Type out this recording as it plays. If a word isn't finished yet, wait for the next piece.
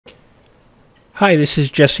Hi, this is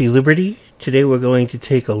Jesse Liberty. Today we're going to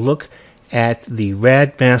take a look at the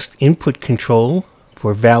RAD masked input control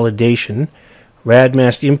for validation. RAD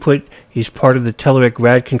masked input is part of the Telerik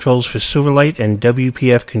RAD controls for Silverlight and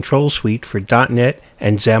WPF control suite for .NET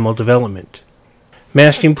and XAML development.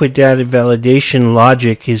 Masked input data validation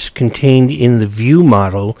logic is contained in the view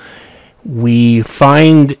model. We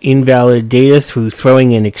find invalid data through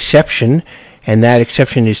throwing an exception, and that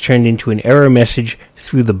exception is turned into an error message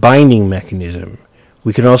through the binding mechanism.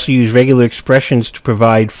 We can also use regular expressions to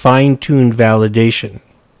provide fine-tuned validation.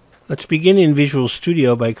 Let's begin in Visual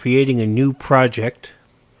Studio by creating a new project.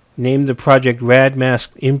 Name the project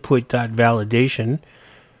radmaskedinput.validation.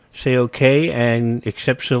 Say OK and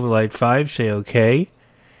accept Silverlight 5. Say OK.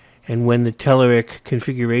 And when the Telerik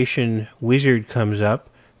configuration wizard comes up,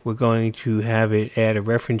 we're going to have it add a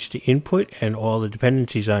reference to input and all the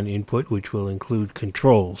dependencies on input, which will include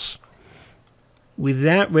controls. With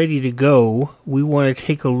that ready to go, we want to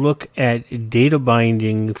take a look at data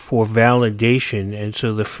binding for validation. And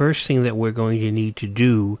so the first thing that we're going to need to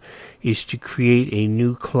do is to create a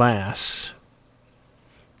new class,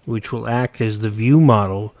 which will act as the view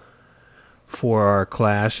model for our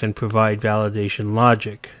class and provide validation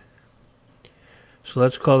logic. So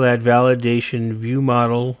let's call that validation view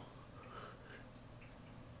model,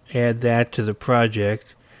 add that to the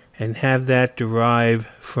project, and have that derive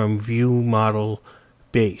from view model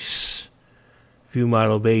base. View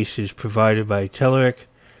model base is provided by Telerik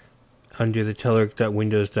under the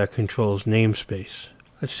telerik.windows.controls namespace.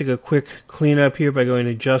 Let's take a quick cleanup here by going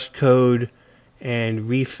to just code and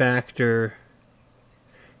refactor,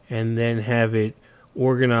 and then have it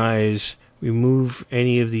organize, remove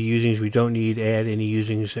any of the usings we don't need, add any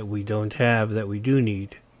usings that we don't have that we do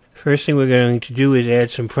need. First thing we're going to do is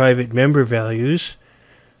add some private member values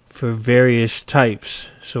for various types.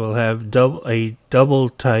 So we'll have a double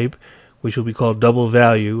type, which will be called double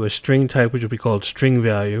value, a string type, which will be called string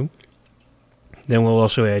value. Then we'll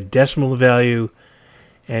also add decimal value,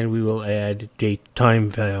 and we will add date time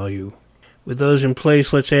value. With those in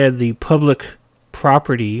place, let's add the public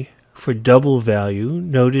property for double value.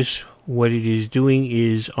 Notice what it is doing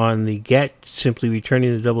is on the get, simply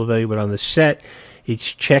returning the double value, but on the set,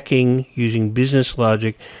 it's checking using business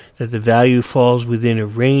logic that the value falls within a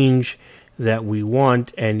range that we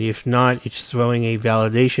want, and if not, it's throwing a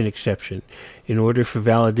validation exception. In order for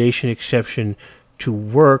validation exception to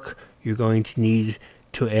work, you're going to need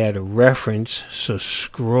to add a reference. So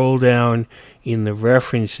scroll down in the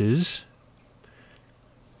references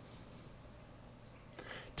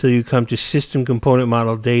till you come to System Component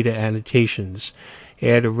Model Data Annotations.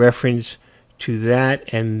 Add a reference to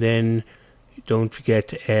that, and then don't forget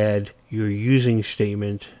to add your using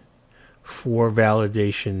statement for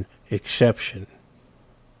validation exception.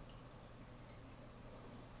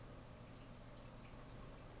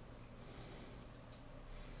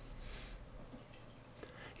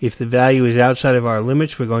 If the value is outside of our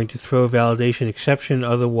limits, we're going to throw a validation exception.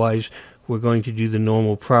 Otherwise, we're going to do the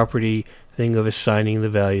normal property thing of assigning the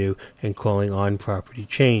value and calling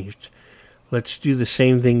onPropertyChanged. Let's do the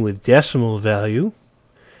same thing with decimal value.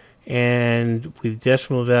 And with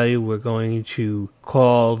decimal value, we're going to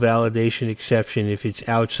call validation exception if it's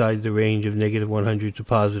outside the range of -100 to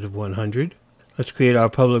 +100. Let's create our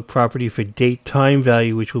public property for date time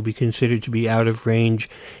value, which will be considered to be out of range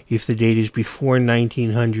if the date is before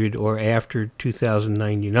 1900 or after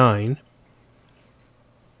 2099.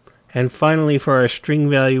 And finally, for our string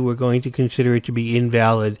value, we're going to consider it to be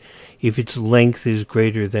invalid if its length is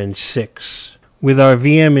greater than 6. With our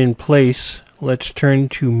VM in place, let's turn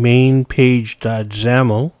to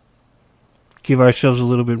main.page.xaml. Give ourselves a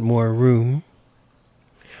little bit more room.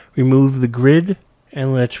 Remove the grid,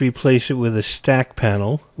 and let's replace it with a stack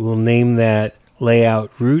panel. We'll name that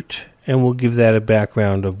layout root, and we'll give that a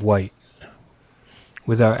background of white.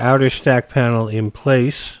 With our outer stack panel in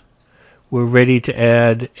place, we're ready to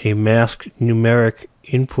add a masked numeric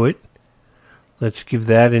input. Let's give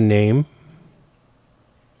that a name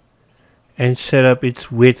and set up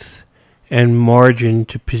its width and margin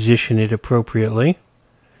to position it appropriately.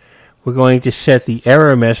 We're going to set the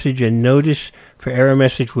error message, and notice for error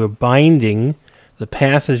message we're binding. The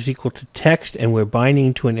path is equal to text, and we're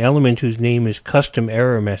binding to an element whose name is custom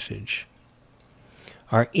error message.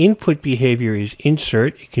 Our input behavior is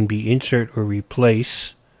insert. It can be insert or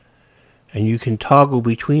replace, and you can toggle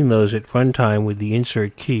between those at runtime with the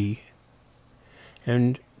insert key.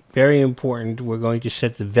 And very important, we're going to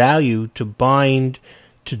set the value to bind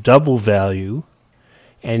to double value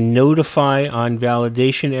and notify on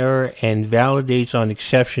validation error and validates on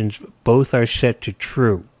exceptions. Both are set to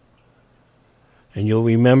true. And you'll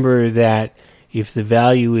remember that If the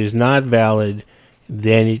value is not valid,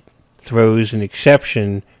 then it throws an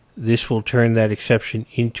exception. This will turn that exception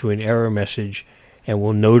into an error message and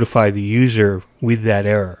will notify the user with that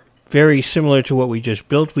error. Very similar to what we just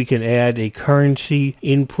built, we can add a currency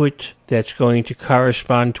input that's going to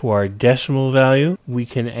correspond to our decimal value. We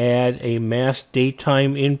can add a masked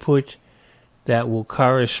datetime input that will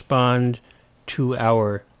correspond to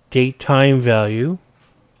our datetime value.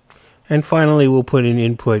 And finally, we'll put an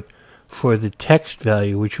input for the text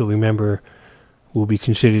value, which you'll remember will be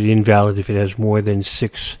considered invalid if it has more than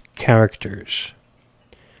 6 characters.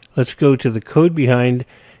 Let's go to the code behind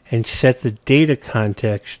and set the data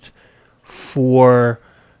context for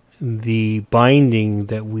the binding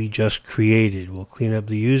that we just created. We'll clean up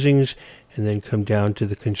the usings and then come down to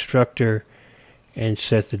the constructor and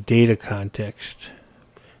set the data context.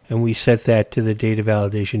 And we set that to the data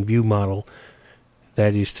validation view model,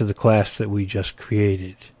 that is to the class that we just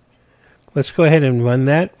created. Let's go ahead and run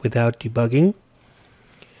that without debugging.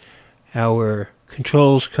 Our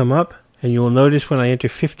controls come up, and you will notice when I enter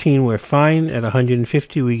 15 we're fine. At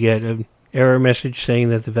 150 we get an error message saying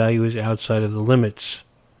that the value is outside of the limits.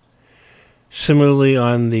 Similarly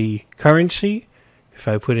on the currency, if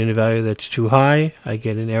I put in a value that's too high, I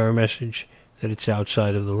get an error message that it's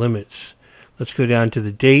outside of the limits. Let's go down to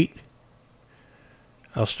the date.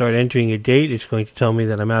 I'll start entering a date. It's going to tell me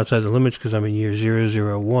that I'm outside the limits because I'm in year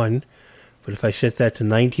 001. But if I set that to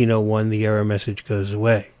 1901, the error message goes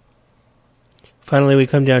away. Finally, we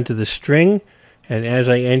come down to the string, and as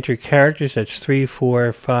I enter characters, that's 3,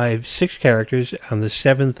 4, 5, 6 characters. On the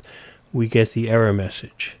 7th, we get the error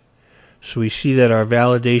message. So we see that our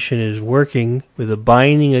validation is working with a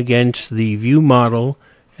binding against the view model,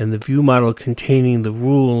 and the view model containing the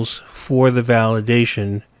rules for the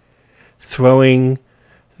validation, throwing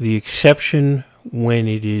the exception when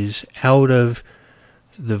it is out of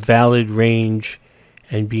the valid range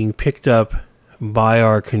and being picked up by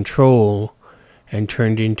our control and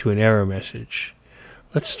turned into an error message.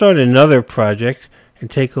 Let's start another project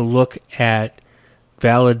and take a look at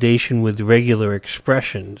validation with regular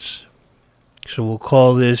expressions. So we'll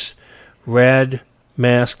call this rad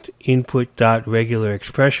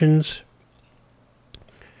MaskedInput.regularExpressions.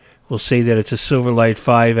 We'll say that it's a Silverlight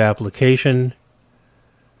 5 application,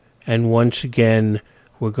 and once again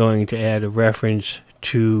we're going to add a reference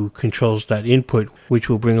to controls.input, which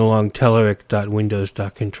will bring along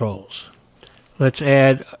Telerik.windows.controls. Let's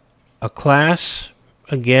add a class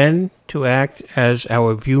again to act as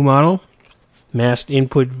our view model,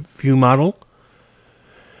 MaskedInput view model.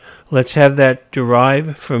 Let's have that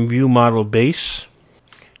derive from view model base.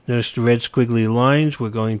 Notice the red squiggly lines. We're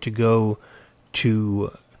going to go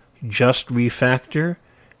to just refactor,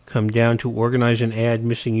 come down to organize and add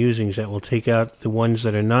missing usings. That will take out the ones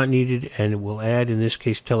that are not needed, and it will add, in this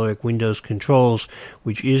case, Telerik Windows Controls,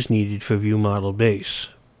 which is needed for view model base.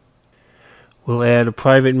 We'll add a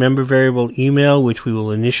private member variable email, which we will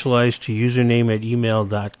initialize to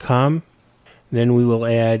username@email.com. Then we will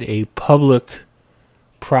add a public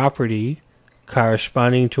property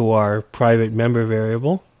corresponding to our private member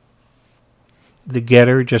variable. The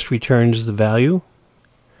getter just returns the value.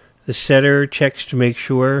 The setter checks to make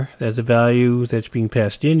sure that the value that's being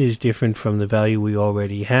passed in is different from the value we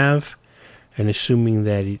already have. And assuming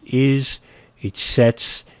that it is, it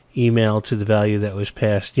sets email to the value that was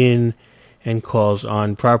passed in and calls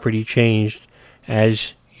on property changed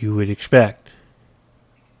as you would expect.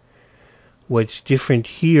 What's different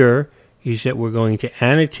here is that we're going to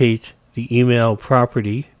annotate the email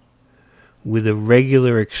property with a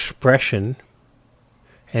regular expression,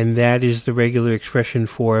 and that is the regular expression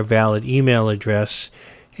for a valid email address.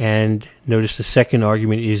 And notice the second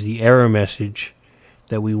argument is the error message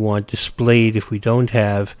that we want displayed if we don't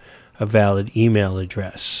have a valid email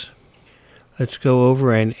address. Let's go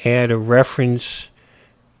over and add a reference,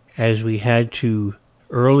 as we had to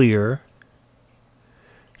earlier,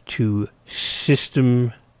 to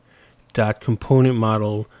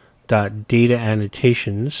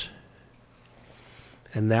system.componentModel.dataAnnotations,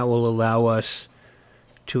 and that will allow us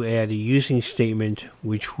to add a using statement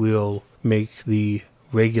which will make the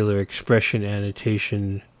regular expression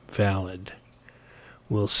annotation valid.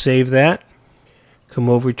 We'll save that, come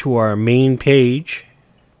over to our main page.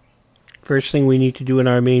 First thing we need to do in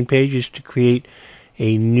our main page is to create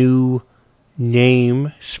a new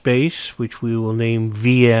name space, which we will name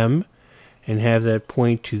VM, and have that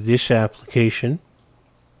point to this application.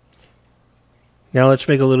 Now let's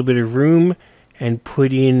make a little bit of room and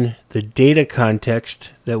put in the data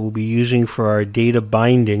context that we'll be using for our data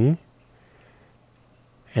binding.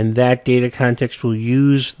 And that data context will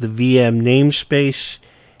use the VM namespace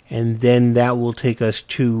and then that will take us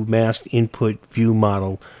to MaskedInput view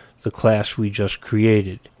model, the class we just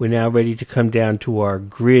created. We're now ready to come down to our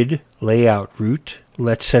grid layout route.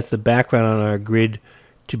 Let's set the background on our grid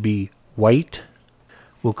to be white.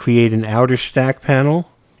 We'll create an outer stack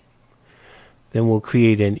panel. Then we'll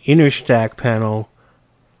create an inner stack panel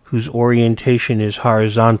whose orientation is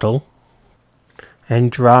horizontal,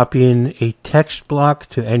 and drop in a text block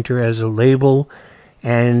to enter as a label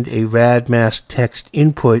and a radmask text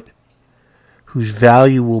input whose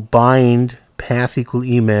value will bind path equal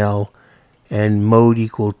email and mode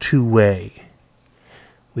equal two-way.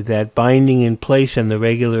 With that binding in place and the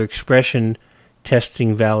regular expression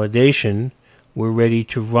testing validation, we're ready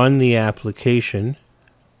to run the application.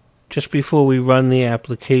 Just before we run the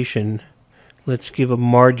application, let's give a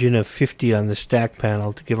margin of 50 on the stack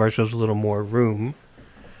panel to give ourselves a little more room.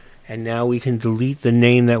 And now we can delete the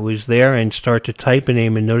name that was there and start to type a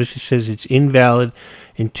name. And notice it says it's invalid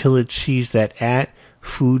until it sees that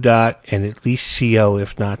 @foo dot and at least co,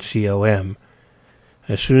 if not com.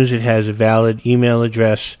 As soon as it has a valid email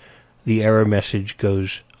address, the error message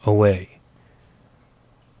goes away.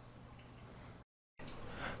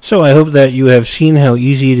 So I hope that you have seen how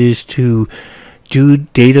easy it is to do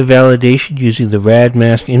data validation using the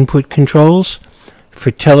MaskedInput controls. For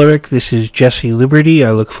Telerik, this is Jesse Liberty.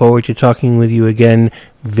 I look forward to talking with you again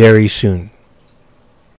very soon.